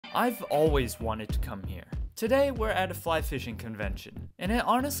I've always wanted to come here. Today, we're at a fly fishing convention, and it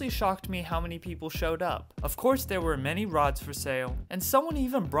honestly shocked me how many people showed up. Of course, there were many rods for sale, and someone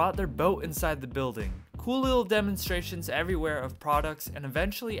even brought their boat inside the building. Cool little demonstrations everywhere of products, and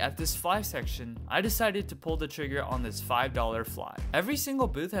eventually at this fly section, I decided to pull the trigger on this $5 fly. Every single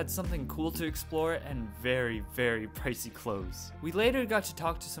booth had something cool to explore and very pricey clothes. We later got to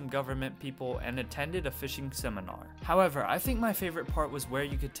talk to some government people and attended a fishing seminar. However, I think my favorite part was where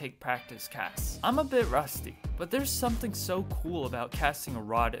you could take practice casts. I'm a bit rusty, but there's something so cool about casting a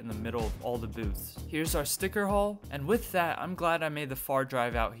rod in the middle of all the booths. Here's our sticker haul, and with that, I'm glad I made the far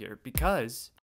drive out here because